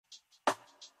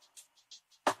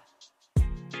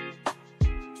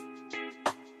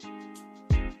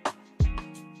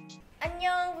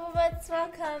Annyeong, boobas!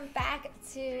 Welcome back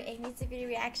to a music video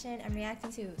reaction. I'm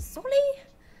reacting to Sulli.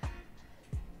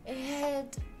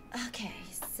 And okay,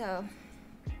 so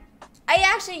I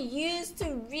actually used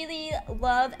to really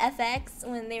love FX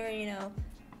when they were, you know,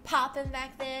 popping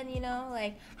back then, you know,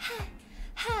 like hot,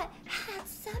 hot, hot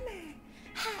summer,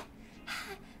 hot,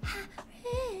 hot, hot,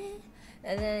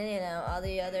 and then, you know, all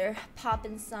the other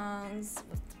poppin' songs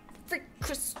with Freak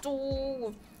Crystal,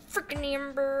 with freaking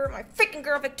Amber, my freaking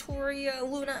girl Victoria,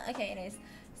 Luna. Okay, anyways,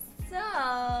 so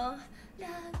love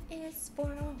is for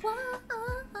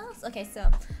walls. Okay, so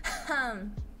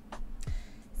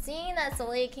seeing that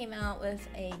Sulli came out with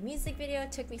a music video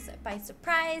took me by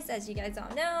surprise. As you guys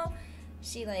all know,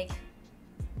 she like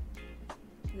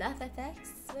love FX,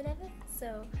 whatever.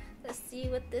 So let's see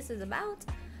what this is about.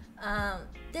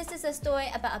 This is a story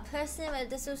about a person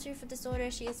with a dissociative disorder.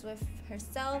 She is with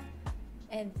herself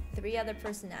and 3 other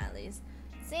personalities.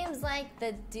 Seems like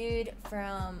the dude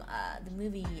from the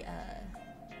movie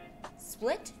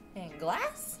Split and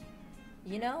Glass.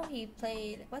 You know, he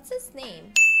played, what's his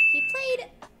name? He played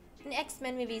in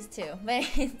X-Men movies too. But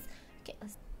it's, okay,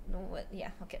 let's know what. Yeah,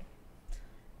 okay.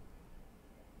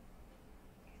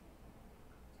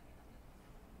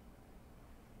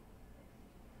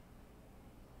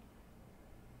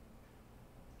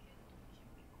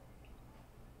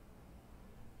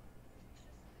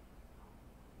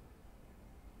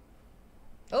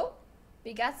 Oh,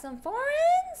 we got some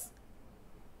foreigns.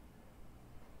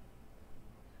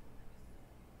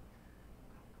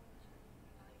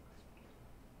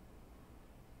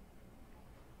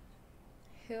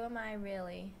 Who am I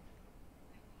really?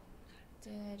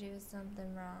 Did I do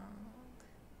something wrong?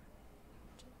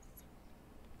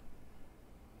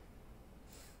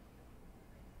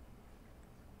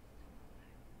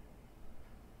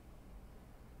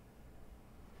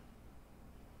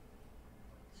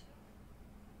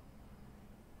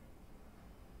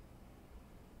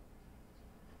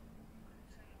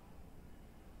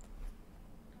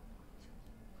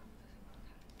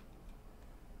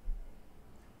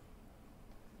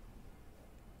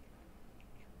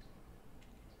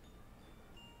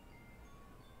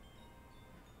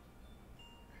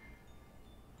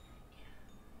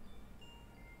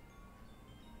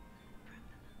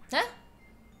 Huh?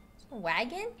 A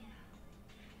wagon?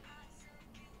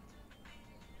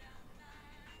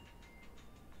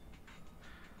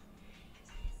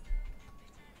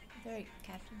 Very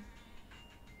Captain.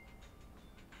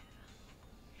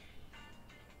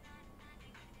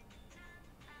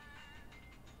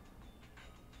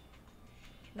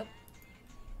 Nope.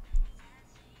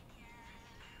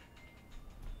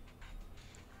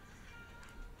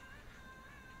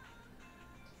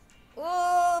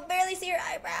 Ooh, barely see her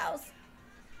eyebrows.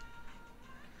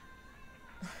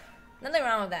 Nothing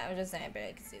wrong with that. I was just saying I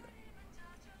barely could see them.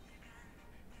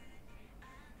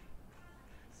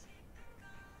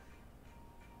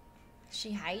 Is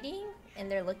she hiding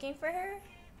and they're looking for her?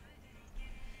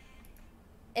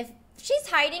 If she's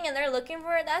hiding and they're looking for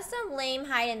her, that's some lame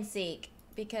hide and seek.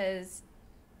 Because,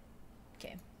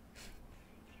 okay.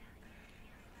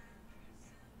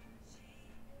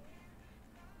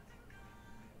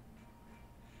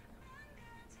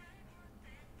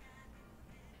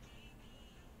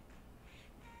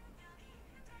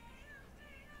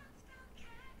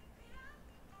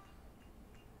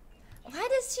 Why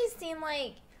does she seem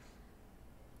like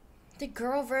the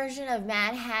girl version of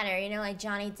Mad Hatter, you know, like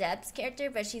Johnny Depp's character,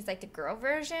 but she's like the girl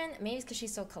version? Maybe it's because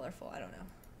she's so colorful. I don't know.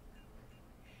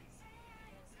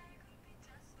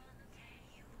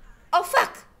 Oh,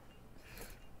 fuck!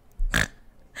 I thought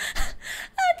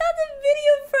the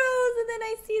video froze, and then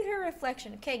I see her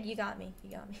reflection. Okay, you got me.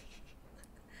 You got me.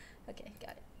 Okay,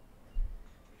 got it.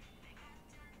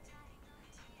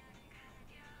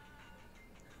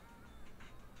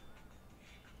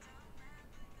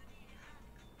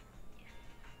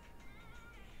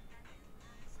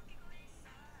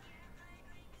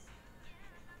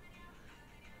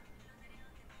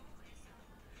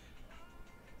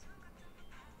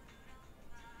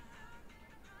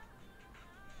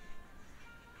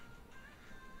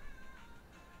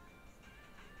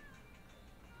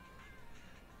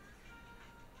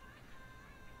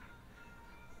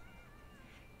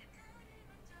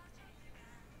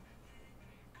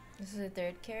 This is the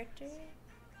 3rd character.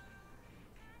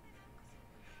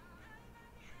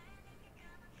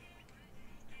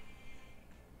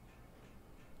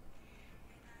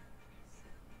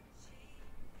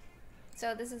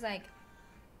 So this is like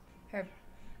her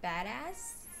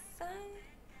badass side.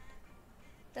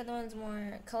 The other one's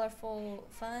more colorful,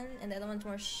 fun, and the other one's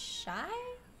more shy.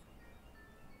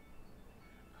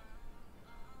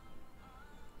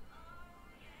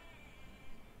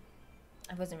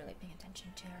 I wasn't really paying attention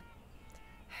to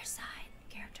her side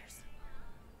characters.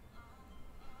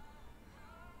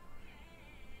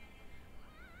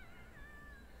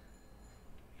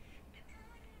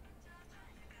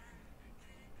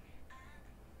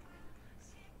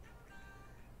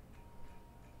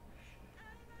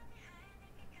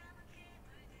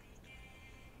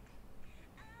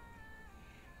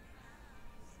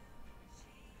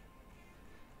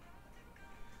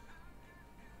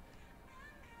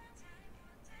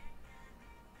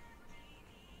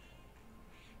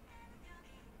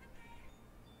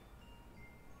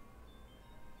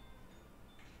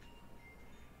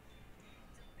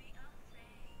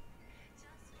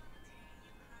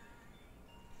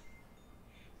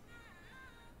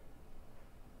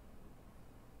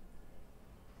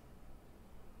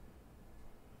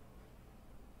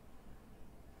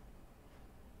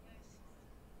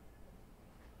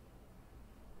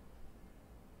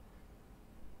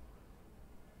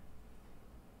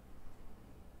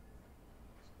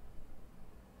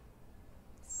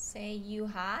 Say you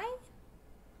hi?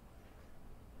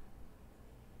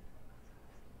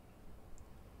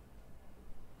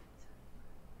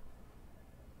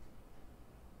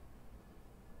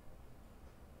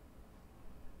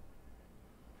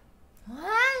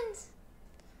 What?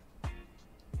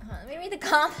 Let me read the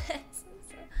comments.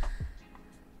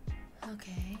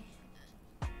 Okay.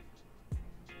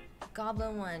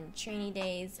 Goblin 1, Trainee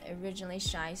Days, originally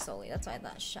shy Sulli. That's why I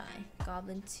thought shy.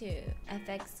 Goblin 2,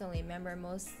 FX Sulli, member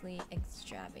mostly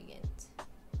extravagant.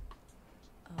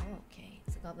 Oh, okay.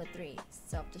 So Goblin 3,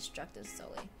 self-destructive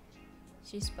Sulli.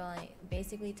 She's spelling,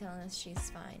 basically telling us she's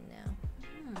fine now.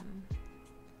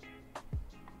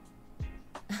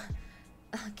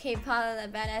 Okay, Paula,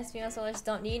 that badass female soldiers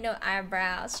don't need no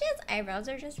eyebrows. She has eyebrows,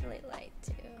 they're just really light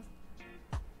too.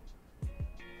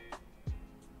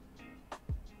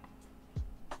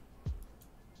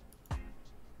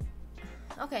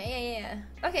 Okay, yeah.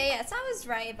 Okay, yeah, so I was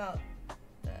right about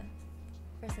the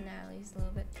personalities a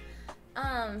little bit.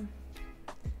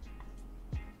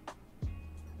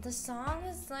 The song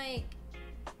is like,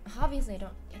 obviously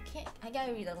I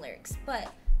gotta read the lyrics,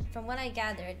 but from what I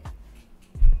gathered,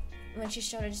 when she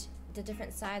showed us the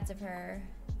different sides of her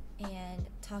and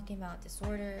talking about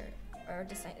disorder or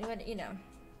you know,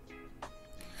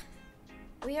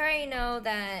 we already know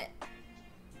that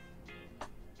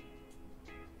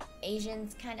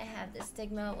Asians kind of have this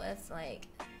stigma with like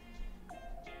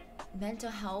mental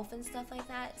health and stuff like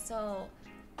that, so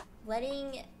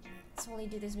letting Sulli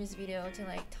do this music video to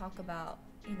like talk about,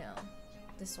 you know,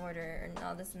 disorder and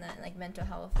all this and that, like mental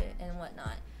health and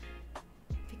whatnot,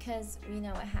 because we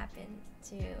know what happened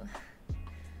to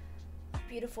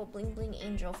beautiful bling bling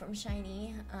angel from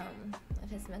Shiny, of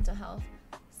his mental health.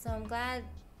 So I'm glad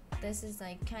this is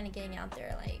like kind of getting out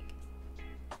there, like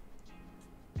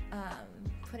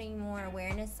putting more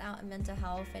awareness out in mental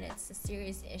health, and it's a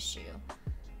serious issue,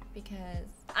 because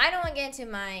I don't want to get into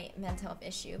my mental health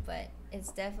issue, but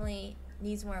it's definitely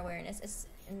needs more awareness.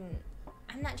 And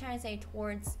I'm not trying to say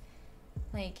towards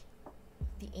like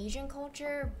the Asian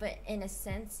culture, but in a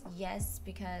sense, yes,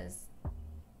 because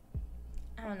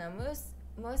I don't know,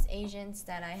 most Asians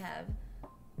that I have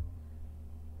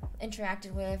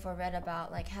interacted with or read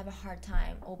about like have a hard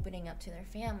time opening up to their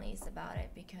families about it,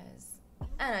 because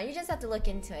I don't know, you just have to look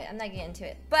into it. I'm not getting into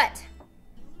it, but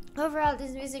overall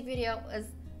this music video was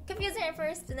confusing at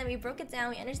first, and then we broke it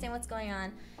down, we understand what's going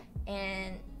on,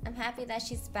 and I'm happy that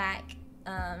she's back.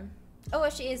 Oh,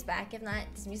 if she is back, if not,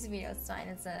 this music video is fine.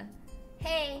 It's a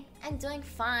hey, I'm doing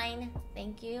fine,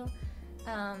 thank you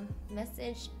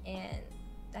message, and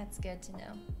that's good to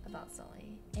know about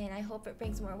Sulli. And I hope it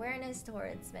brings more awareness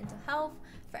towards mental health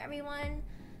for everyone,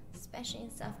 especially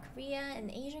in South Korea and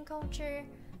Asian culture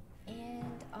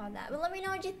and all that. But let me know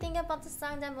what you think about the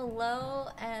song down below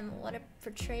and what it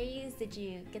portrays. Did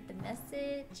you get the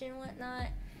message and whatnot?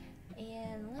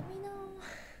 And let me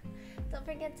know. Don't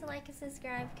forget to like and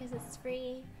subscribe because it's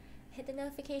free. Hit the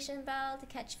notification bell to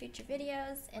catch future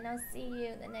videos, and I'll see you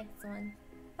in the next one.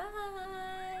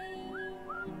 Bye!